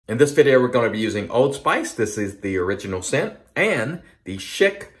In this video, we're going to be using Old Spice. This is the original scent, and the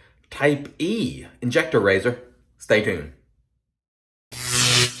Schick Type E injector razor. Stay tuned.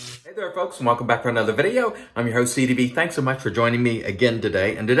 Hey there, folks, and welcome back for another video. I'm your host, CDB. Thanks so much for joining me again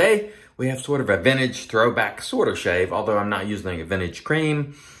today. And today, we have sort of a vintage throwback sort of shave, although I'm not using a vintage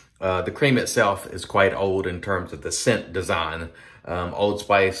cream. The cream itself is quite old in terms of the scent design. Old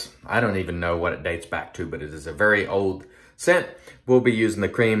Spice, I don't even know what it dates back to, but it is a very old scent. We'll be using the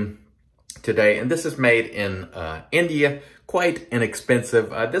cream today, and this is made in India, quite inexpensive.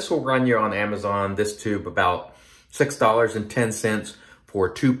 This will run you on Amazon, this tube, about $6.10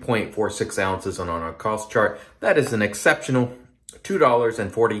 for 2.46 ounces, and on our cost chart, that is an exceptional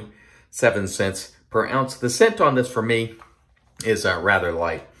 $2.47 per ounce. The scent on this for me is rather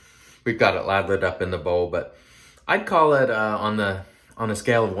light. We've got it lathered up in the bowl, but I'd call it on a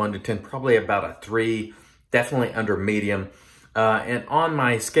scale of 1 to 10, probably about a 3, definitely under medium. And on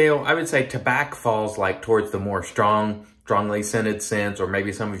my scale, I would say tobacco falls like towards the more strongly scented scents, or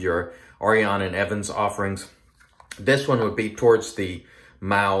maybe some of your Orion and Evans offerings. This one would be towards the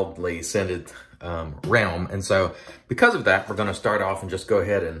mildly scented realm. And so because of that, we're going to start off and just go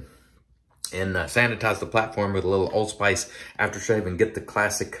ahead and sanitize the platform with a little Old Spice aftershave and get the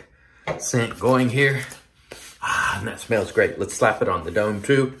classic scent going here. And that smells great. Let's slap it on the dome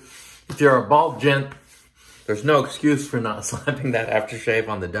too. If you're a bald gent, there's no excuse for not slapping that aftershave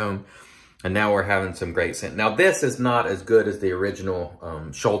on the dome. And now we're having some great scent. Now this is not as good as the original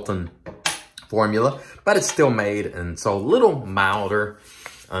Scholten formula, but it's still made and so a little milder,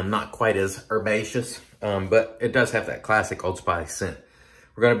 not quite as herbaceous, but it does have that classic Old Spice scent.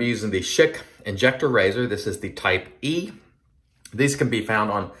 We're going to be using the Schick injector razor. This is the Type E. These can be found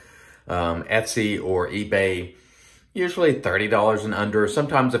on Etsy or eBay, usually $30 and under.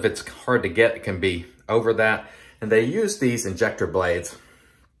 Sometimes if it's hard to get, it can be over that. And they use these injector blades.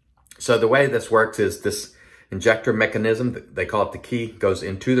 So the way this works is this injector mechanism, they call it the key, goes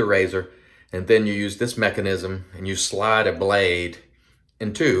into the razor. And then you use this mechanism and you slide a blade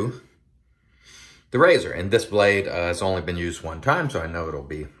into the razor. And this blade has only been used one time, so I know it'll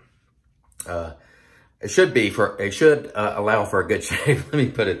be, it should allow for a good shave. Let me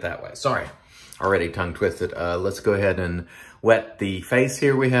put it that way. Sorry, already tongue twisted. Let's go ahead and wet the face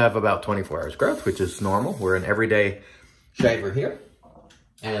here. We have about 24 hours growth, which is normal. We're an everyday shaver here.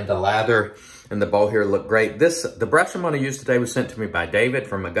 And the lather and the bowl here look great. The brush I'm going to use today was sent to me by David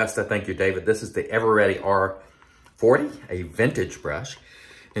from Augusta. Thank you, David. This is the Everready R40, a vintage brush.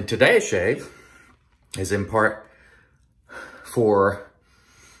 And today's shave is in part for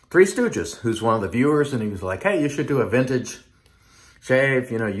Three Stooges, who's one of the viewers, and he was like, hey, you should do a vintage shave,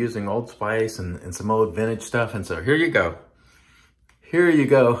 you know, using Old Spice and some old vintage stuff. And so here you go. Here you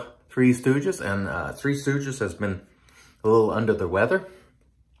go, Three Stooges. And Three Stooges has been a little under the weather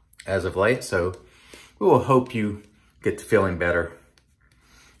as of late, so we will hope you get to feeling better.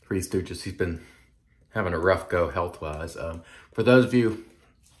 Three Stooges, he's been having a rough go health-wise. For those of you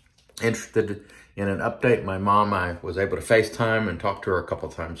interested in an update, my mom, I was able to FaceTime and talk to her a couple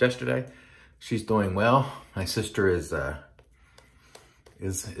times yesterday. She's doing well. My sister is there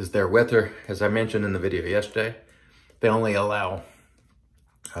with her. As I mentioned in the video yesterday, they only allow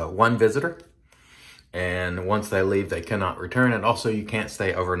one visitor, and once they leave, they cannot return. And also, you can't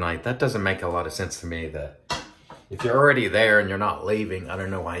stay overnight. That doesn't make a lot of sense to me, that if you're already there and you're not leaving, I don't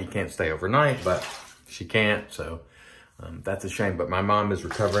know why you can't stay overnight, but she can't, so that's a shame. But my mom is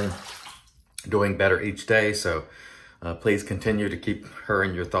recovering, doing better each day, so please continue to keep her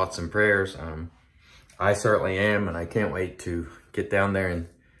in your thoughts and prayers. I certainly am, and I can't wait to get down there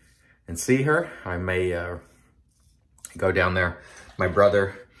and see her. I may go down there. My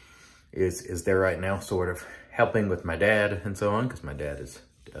brother is there right now, sort of helping with my dad and so on, because my dad is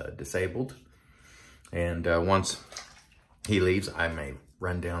disabled. And once he leaves, I may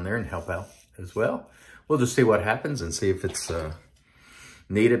run down there and help out as well. We'll just see what happens and see if it's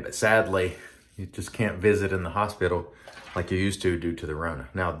needed. But sadly, you just can't visit in the hospital like you used to due to the Rona.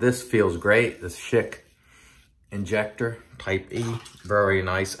 Now, this feels great. This Schick injector, Type E, very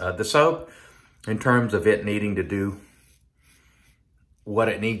nice. The soap, in terms of it needing to do what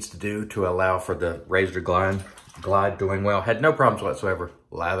it needs to do to allow for the razor glide doing well, had no problems whatsoever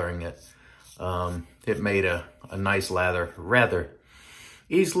lathering it. It made a nice lather rather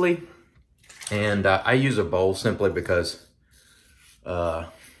easily. And I use a bowl simply because I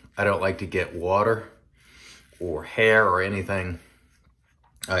don't like to get water or hair or anything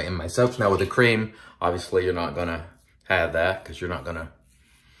in my soaps. Now with the cream, obviously you're not gonna have that because you're not gonna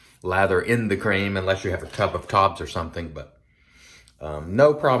lather in the cream unless you have a tub of Tobs or something, but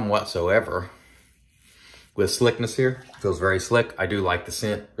no problem whatsoever with slickness here. Feels very slick. I do like the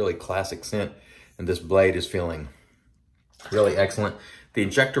scent, really classic scent. And this blade is feeling really excellent. The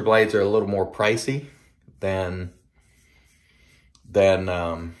injector blades are a little more pricey than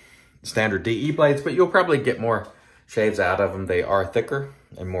standard DE blades, but you'll probably get more shaves out of them. They are thicker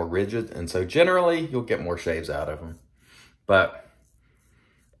and more rigid, and so generally you'll get more shaves out of them. But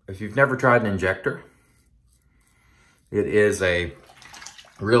if you've never tried an injector, it is a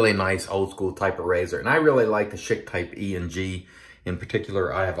really nice old school type of razor. And I really like the Schick type E and G in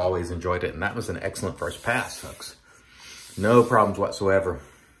particular. I have always enjoyed it, and that was an excellent first pass, folks. No problems whatsoever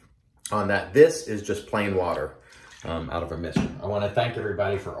on that. This is just plain water out of a Misc. I want to thank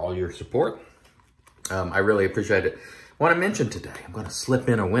everybody for all your support. I really appreciate it. I want to mention today, I'm going to slip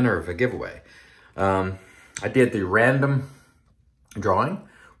in a winner of a giveaway. I did the random drawing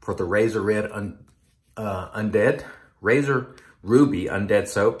for the Razor Ruby Undead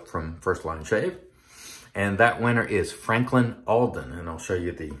soap from First Line Shave. And that winner is Franklin Alden. And I'll show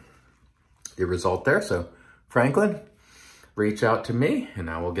you the result there. So Franklin, reach out to me and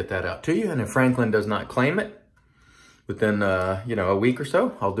I will get that out to you. And if Franklin does not claim it within a week or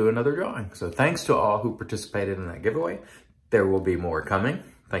so, I'll do another drawing. So thanks to all who participated in that giveaway. There will be more coming.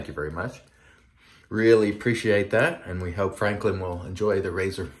 Thank you very much. Really appreciate that. And we hope Franklin will enjoy the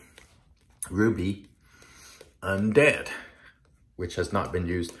Razor Ruby Undead, which has not been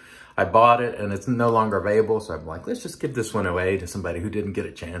used. I bought it and it's no longer available. So I'm like, let's just give this one away to somebody who didn't get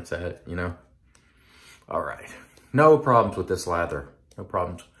a chance at it, All right. No problems with this lather. No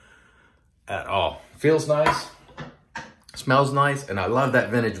problems at all. Feels nice. Smells nice. And I love that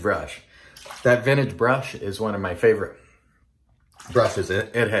vintage brush. That vintage brush is one of my favorite brushes.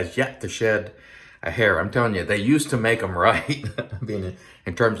 It has yet to shed a hair. I'm telling you, they used to make them right. I mean,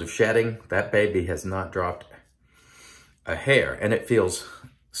 in terms of shedding, that baby has not dropped a hair. And it feels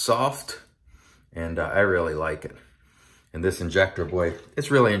soft. And I really like it. And this injector, boy, it's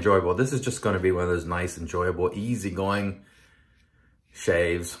really enjoyable. This is just going to be one of those nice, enjoyable, easygoing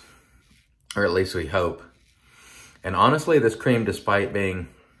shaves. Or at least we hope. And honestly, this cream, despite being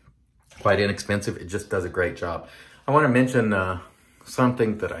quite inexpensive, it just does a great job. I want to mention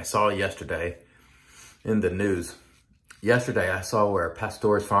something that I saw yesterday in the news. Yesterday, I saw where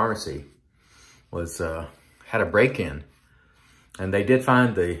Pasteur's Pharmacy was had a break-in. And they did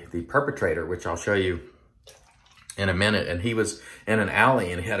find the perpetrator, which I'll show you in a minute. And he was in an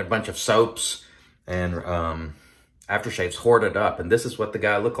alley and he had a bunch of soaps and aftershaves hoarded up. And this is what the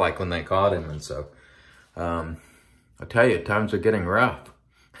guy looked like when they caught him. And so I tell you, times are getting rough.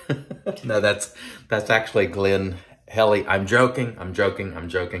 No, that's actually Glenn Helly. I'm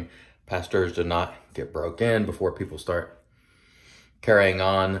joking. Pasteurs do not get broke in before people start carrying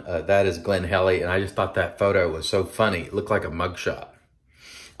on. That is Glenn Helly. And I just thought that photo was so funny. It looked like a mugshot.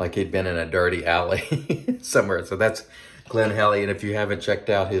 Like he'd been in a dirty alley somewhere. So that's Glenn Helly. And if you haven't checked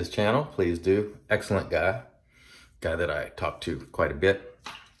out his channel, please do. Excellent guy. Guy that I talked to quite a bit.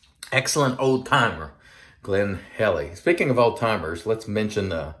 Excellent old timer, Glenn Helly. Speaking of old timers, let's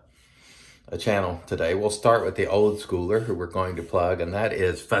mention a channel today. We'll start with the old schooler who we're going to plug, and that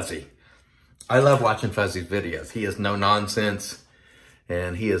is Fuzzy. I love watching Fuzzy's videos. He is no nonsense,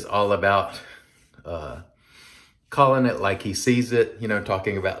 and he is all about calling it like he sees it,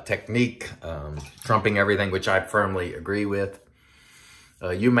 talking about technique, trumping everything, which I firmly agree with.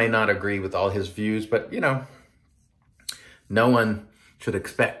 You may not agree with all his views, but, no one should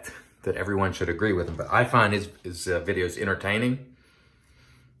expect that everyone should agree with him. But I find his videos entertaining.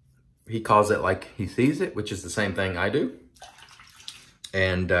 He calls it like he sees it, which is the same thing I do.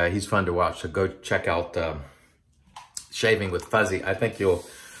 And he's fun to watch. So go check out Shaving with Fuzzy. I think you'll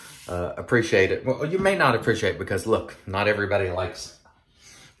appreciate it. Well, you may not appreciate it because, look, not everybody likes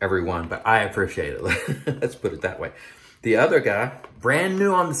everyone, but I appreciate it. Let's put it that way. The other guy, brand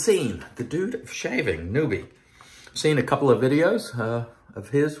new on the scene, the dude of shaving, newbie. Seen a couple of videos of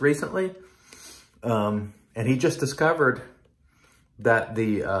his recently, and he just discovered that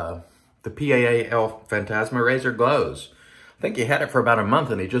the PAAL Phantasma razor glows. I think he had it for about a month,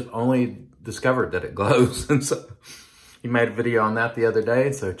 and he just only discovered that it glows. And so he made a video on that the other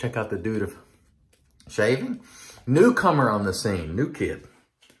day. So check out the dude of shaving, newcomer on the scene, new kid.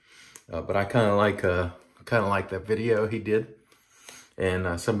 But I kind of like that video he did,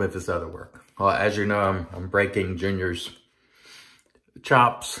 and some of his other work. Well, as you know, I'm breaking Junior's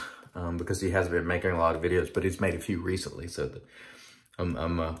chops because he hasn't been making a lot of videos, but he's made a few recently. So that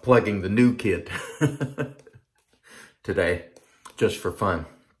I'm plugging the new kid today just for fun.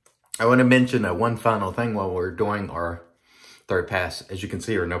 I want to mention one final thing while we're doing our third pass. As you can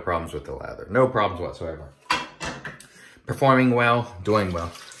see, there are no problems with the lather. No problems whatsoever. Performing well, doing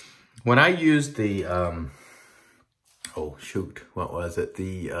well. When I use the oh shoot, what was it?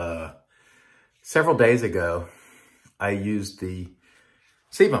 Several days ago, I used the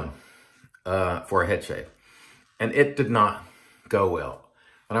sebum for a head shave, and it did not go well.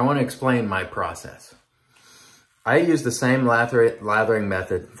 And I want to explain my process. I use the same lathering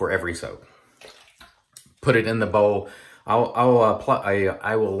method for every soap. Put it in the bowl. I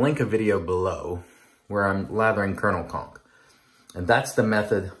will link a video below where I'm lathering Colonel Conk. And that's the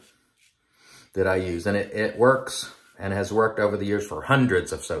method that I use. And it works and has worked over the years for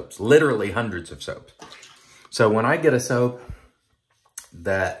hundreds of soaps, literally hundreds of soaps. So when I get a soap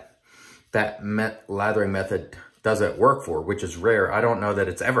that lathering method doesn't work for, which is rare, I don't know that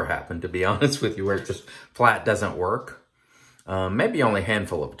it's ever happened, to be honest with you, where it just flat doesn't work. Maybe only a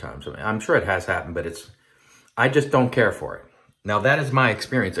handful of times. I mean, I'm sure it has happened, but I just don't care for it. Now, that is my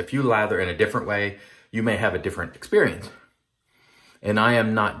experience. If you lather in a different way, you may have a different experience. And I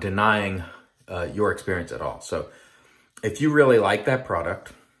am not denying your experience at all. So if you really like that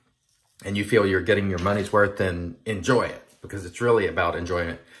product and you feel you're getting your money's worth, then enjoy it, because it's really about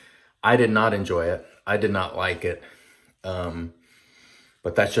enjoyment. I did not enjoy it. I did not like it.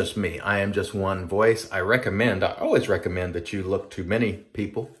 But that's just me. I am just one voice. I always recommend that you look to many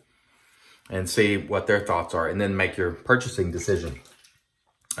people and see what their thoughts are, and then make your purchasing decision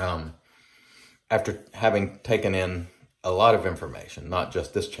after having taken in a lot of information, not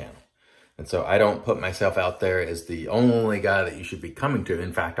just this channel. And so I don't put myself out there as the only guy that you should be coming to.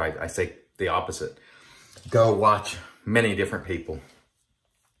 In fact, I say the opposite. Go watch many different people,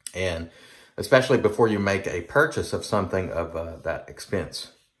 and especially before you make a purchase of something of that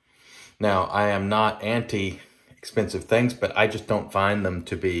expense. Now, I am not anti-expensive things, but I just don't find them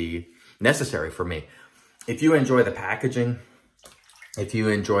to be necessary for me. If you enjoy the packaging, if you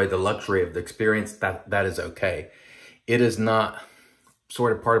enjoy the luxury of the experience, that is okay. It is not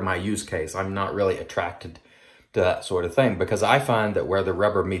sort of part of my use case. I'm not really attracted to that sort of thing, because I find that where the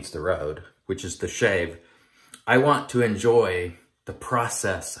rubber meets the road, which is the shave, I want to enjoy the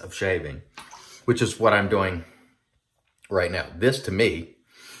process of shaving, which is what I'm doing right now. This, to me,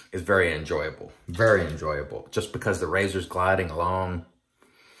 is very enjoyable, just because the razor's gliding along.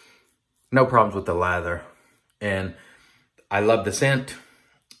 No problems with the lather. And I love the scent.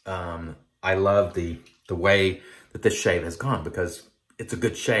 I love the way that this shave has gone, because it's a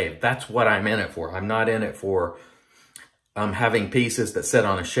good shave. That's what I'm in it for. I'm not in it for having pieces that sit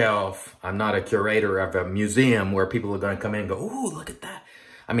on a shelf. I'm not a curator of a museum where people are going to come in and go, "Ooh, look at that."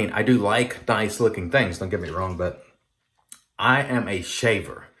 I mean, I do like nice looking things, don't get me wrong, but I am a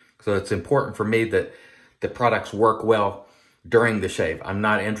shaver. So it's important for me that the products work well during the shave. I'm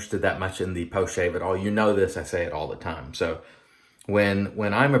not interested that much in the post-shave at all. You know this, I say it all the time. So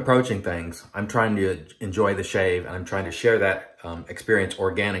when I'm approaching things, I'm trying to enjoy the shave, and I'm trying to share that experience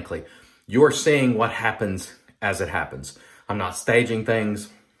organically. You're seeing what happens as it happens. I'm not staging things.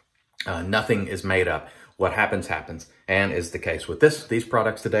 Nothing is made up. What happens, happens. And is the case with these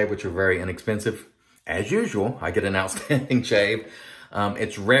products today, which are very inexpensive. As usual, I get an outstanding shave.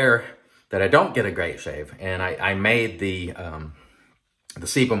 It's rare that I don't get a great shave. And I made the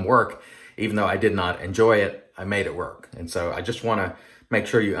sebum work, even though I did not enjoy it. I made it work. And so I just want to make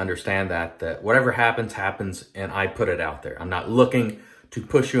sure you understand that whatever happens, happens, and I put it out there. I'm not looking to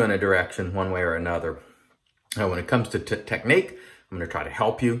push you in a direction one way or another. When it comes to technique, I'm going to try to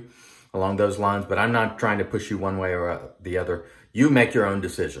help you along those lines, but I'm not trying to push you one way or the other. You make your own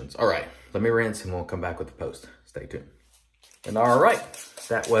decisions. All right, let me rinse and we'll come back with the post. Stay tuned. And all right,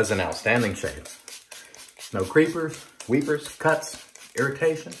 that was an outstanding shave. No creepers, weepers, cuts,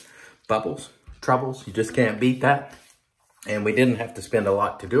 irritation, bubbles, troubles. You just can't beat that. And we didn't have to spend a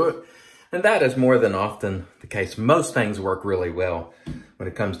lot to do it. And that is more than often the case. Most things work really well when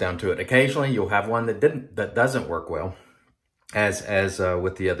it comes down to it. Occasionally, you'll have one that doesn't work well, as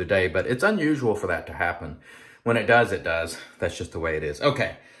with the other day. But it's unusual for that to happen. When it does, it does. That's just the way it is.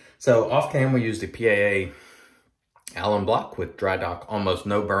 Okay, so off cam, we used the PAA alum block with dry dock, almost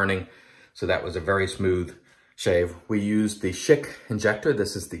no burning. So that was a very smooth shave. We used the Schick injector.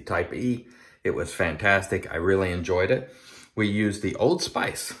 This is the Type E. It was fantastic. I really enjoyed it. We used the Old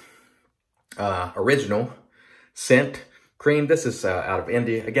Spice original scent cream. This is out of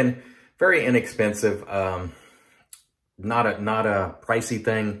India. Again, very inexpensive. Not a pricey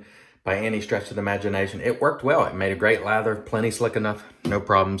thing by any stretch of the imagination. It worked well. It made a great lather, plenty slick enough, no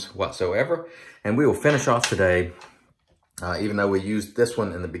problems whatsoever. And we will finish off today, even though we used this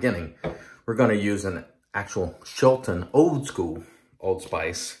one in the beginning, we're going to use an actual Shilton old school Old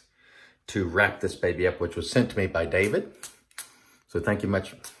Spice to wrap this baby up, which was sent to me by David. So thank you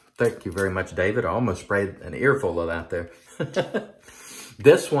very much, David. I almost sprayed an earful of that there.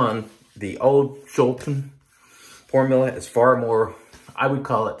 This one, the old Shilton, formula is far more, I would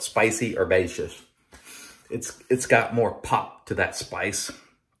call it spicy herbaceous. It's got more pop to that spice,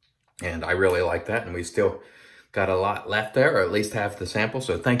 and I really like that. And we still got a lot left there, or at least half the sample.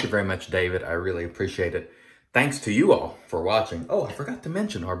 So thank you very much, David. I really appreciate it. Thanks to you all for watching. Oh, I forgot to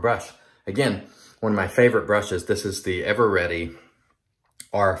mention our brush. Again, one of my favorite brushes. This is the Ever-Ready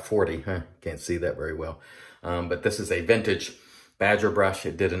R40. Can't see that very well. But this is a vintage Badger brush.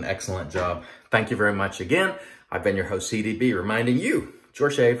 It did an excellent job. Thank you very much again. I've been your host, CDB, reminding you, it's your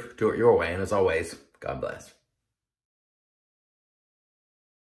shave, do it your way. And as always, God bless.